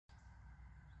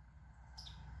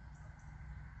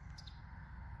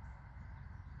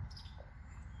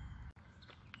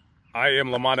I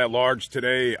am Lamont at Large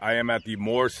today. I am at the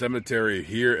Moore Cemetery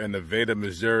here in Nevada,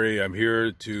 Missouri. I'm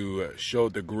here to show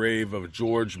the grave of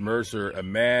George Mercer, a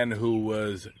man who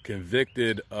was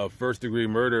convicted of first-degree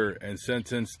murder and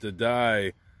sentenced to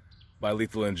die by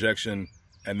lethal injection.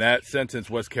 And that sentence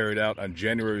was carried out on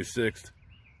January 6th,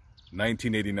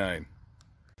 1989.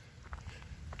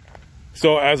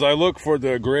 So as I look for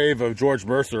the grave of George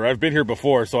Mercer, I've been here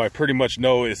before, so I pretty much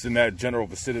know it's in that general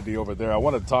vicinity over there. I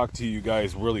want to talk to you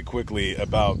guys really quickly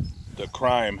about the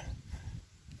crime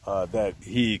that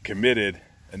he committed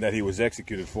and that he was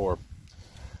executed for.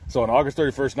 So on August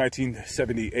 31st,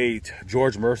 1978,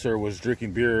 George Mercer was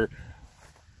drinking beer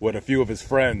with a few of his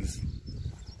friends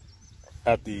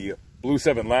at the Blue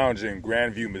 7 Lounge in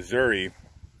Grandview, Missouri.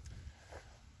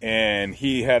 And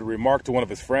he had remarked to one of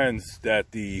his friends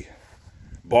that the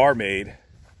barmaid,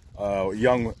 a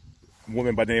young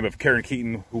woman by the name of Karen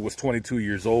Keeton, who was 22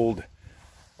 years old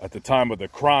at the time of the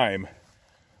crime,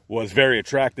 was very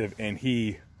attractive, and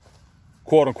he,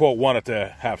 quote unquote, wanted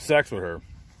to have sex with her.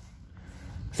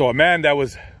 So a man that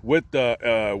was with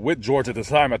George at the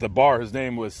time at the bar, his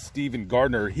name was Stephen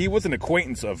Gardner. He was an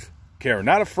acquaintance of Karen,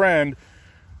 not a friend,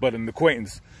 but an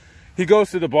acquaintance. He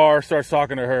goes to the bar, starts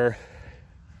talking to her,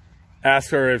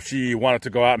 asks her if she wanted to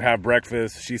go out and have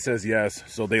breakfast. She says yes,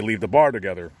 so they leave the bar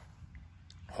together.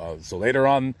 So later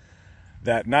on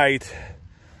that night,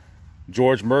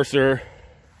 George Mercer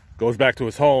goes back to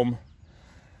his home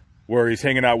where he's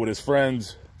hanging out with his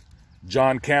friends,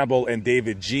 John Campbell and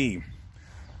David G.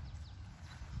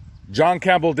 John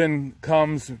Campbell then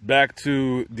comes back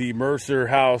to the Mercer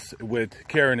house with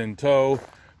Karen in tow.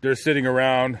 They're sitting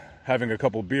around having a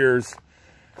couple beers,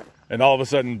 and all of a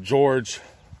sudden George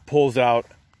pulls out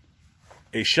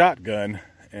a shotgun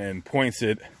and points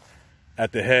it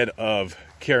at the head of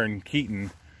Karen Keeton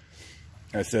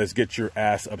and says, "Get your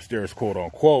ass upstairs," quote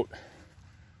unquote.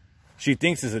 She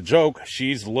thinks it's a joke.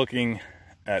 She's looking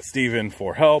at Stephen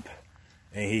for help,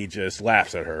 and he just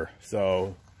laughs at her.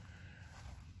 So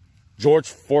George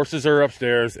forces her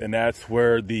upstairs, and that's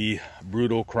where the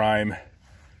brutal crime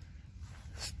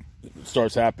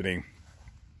starts happening.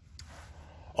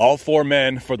 All four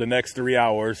men for the next 3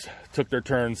 hours took their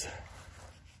turns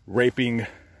raping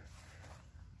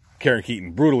Karen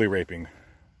Keeton, brutally raping,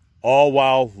 all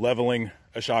while leveling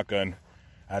a shotgun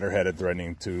at her head and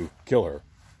threatening to kill her.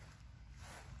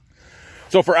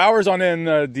 So for hours on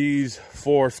end, these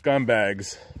four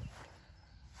scumbags,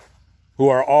 who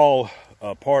are all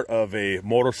part of a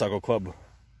motorcycle club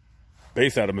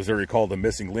based out of Missouri called the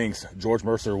Missing Links. George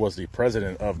Mercer was the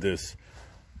president of this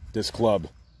club.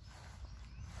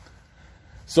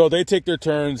 So they take their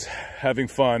turns having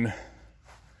fun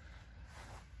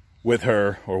with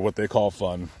her, or what they call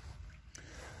fun.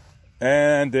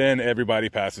 And then everybody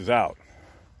passes out.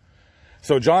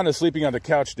 So John is sleeping on the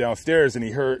couch downstairs, and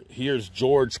he hears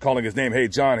George calling his name. Hey,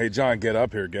 John, get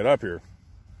up here, get up here.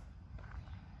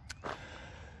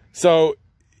 So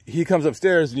he comes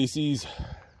upstairs and he sees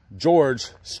George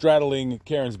straddling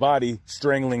Karen's body,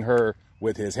 strangling her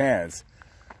with his hands.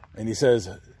 And he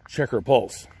says, "Check her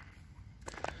pulse."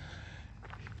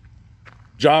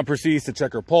 John proceeds to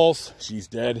check her pulse. She's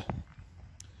dead.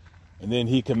 And then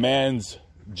he commands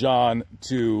John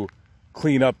to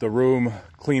clean up the room,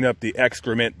 clean up the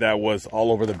excrement that was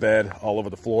all over the bed, all over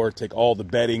the floor, take all the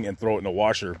bedding and throw it in a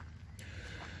washer.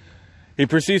 He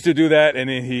proceeds to do that, and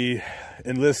then he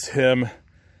enlists him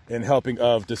in helping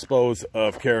dispose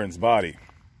of Karen's body.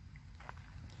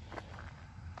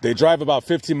 They drive about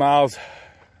 15 miles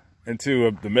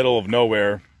into the middle of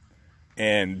nowhere,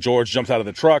 and George jumps out of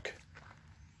the truck,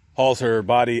 hauls her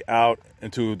body out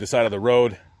into the side of the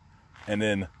road, and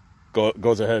then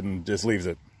goes ahead and just leaves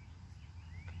it.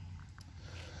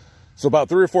 So about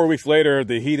 3 or 4 weeks later,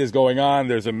 the heat is going on.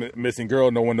 There's a missing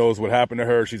girl. No one knows what happened to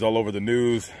her. She's all over the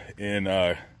news in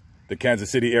the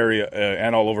Kansas City area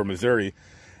and all over Missouri.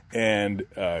 And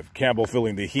Campbell,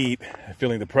 feeling the heat,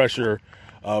 feeling the pressure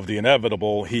of the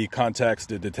inevitable, he contacts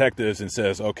the detectives and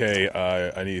says, "Okay,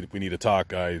 we need to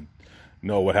talk. I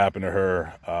know what happened to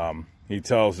her." He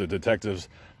tells the detectives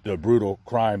the brutal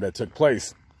crime that took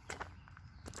place.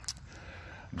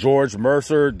 George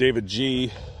Mercer, David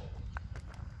G.,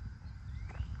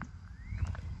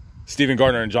 Stephen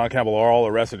Gardner, and John Campbell are all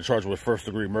arrested and charged with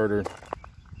first-degree murder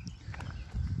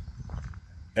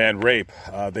and rape.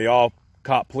 They all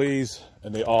cop pleas,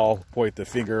 and they all point the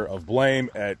finger of blame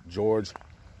at George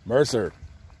Mercer.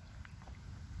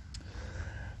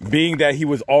 Being that he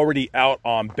was already out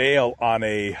on bail on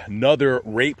another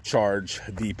rape charge,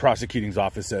 the prosecuting's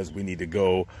office says we need to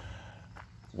go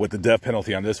with the death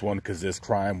penalty on this one because this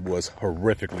crime was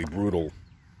horrifically brutal.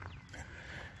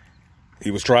 He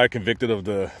was tried, convicted of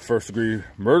the first-degree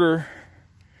murder,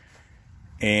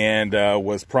 and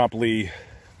was promptly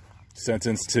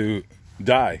sentenced to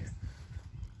die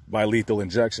by lethal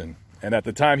injection. And at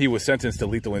the time he was sentenced to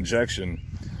lethal injection,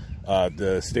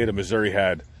 the state of Missouri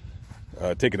had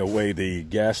taken away the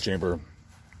gas chamber.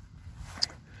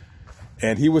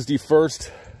 And he was the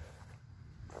first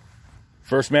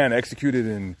man executed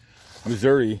in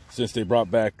Missouri since they brought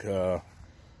back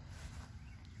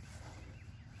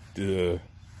the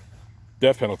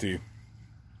death penalty.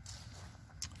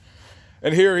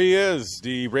 And here he is,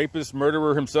 the rapist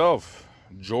murderer himself,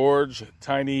 George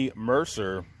Tiny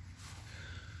Mercer.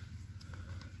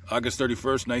 August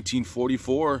 31st,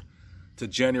 1944 to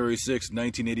January 6th,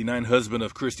 1989, husband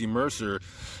of Christy Mercer.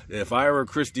 If I were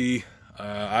Christy,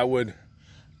 I would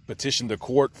petition the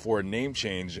court for a name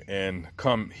change and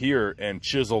come here and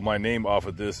chisel my name off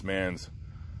of this man's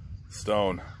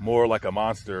stone. More like a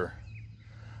monster,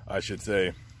 I should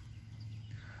say.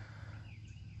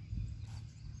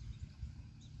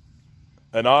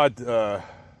 An odd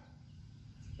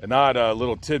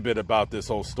little tidbit about this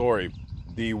whole story.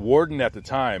 The warden at the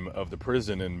time of the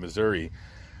prison in Missouri,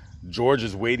 George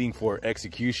is waiting for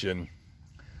execution,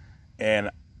 and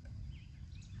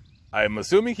I'm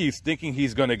assuming he's thinking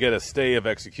he's going to get a stay of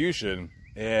execution,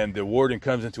 and the warden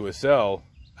comes into his cell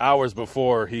hours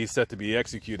before he's set to be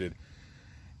executed,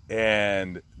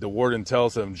 and the warden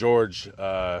tells him, George,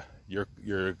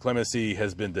 your clemency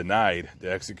has been denied.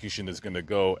 The execution is going to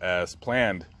go as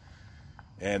planned.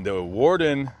 And the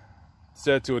warden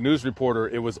said to a news reporter,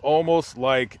 it was almost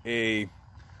like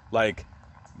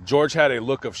George had a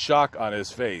look of shock on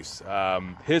his face.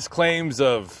 His claims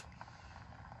of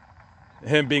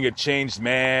him being a changed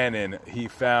man, and he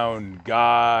found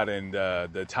God, and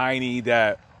the Tiny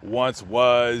that once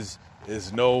was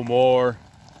is no more.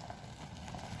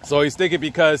 So he's thinking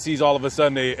because he's all of a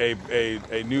sudden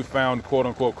a newfound quote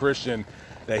unquote Christian,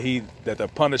 that the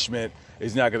punishment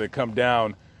is not going to come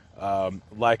down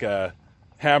like a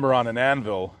hammer on an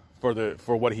anvil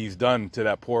for what he's done to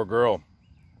that poor girl.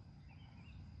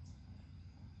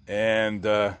 And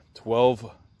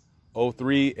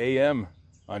 12:03 a.m.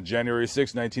 on January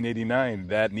 6, 1989,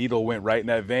 that needle went right in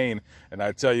that vein, and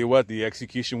I tell you what, the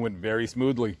execution went very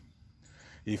smoothly.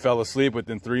 He fell asleep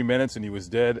within 3 minutes, and he was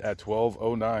dead at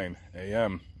 12:09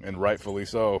 a.m., and rightfully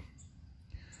so.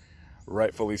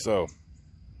 Rightfully so.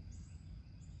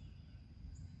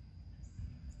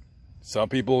 Some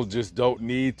people just don't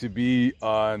need to be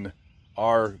on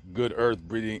our good earth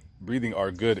breathing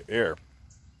our good air.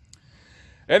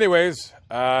 Anyways,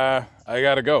 I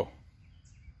gotta go.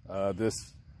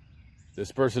 This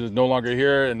person is no longer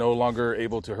here and no longer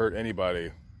able to hurt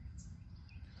anybody.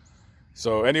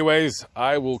 So anyways,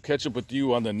 I will catch up with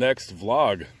you on the next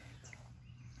vlog.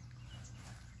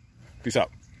 Peace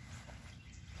out.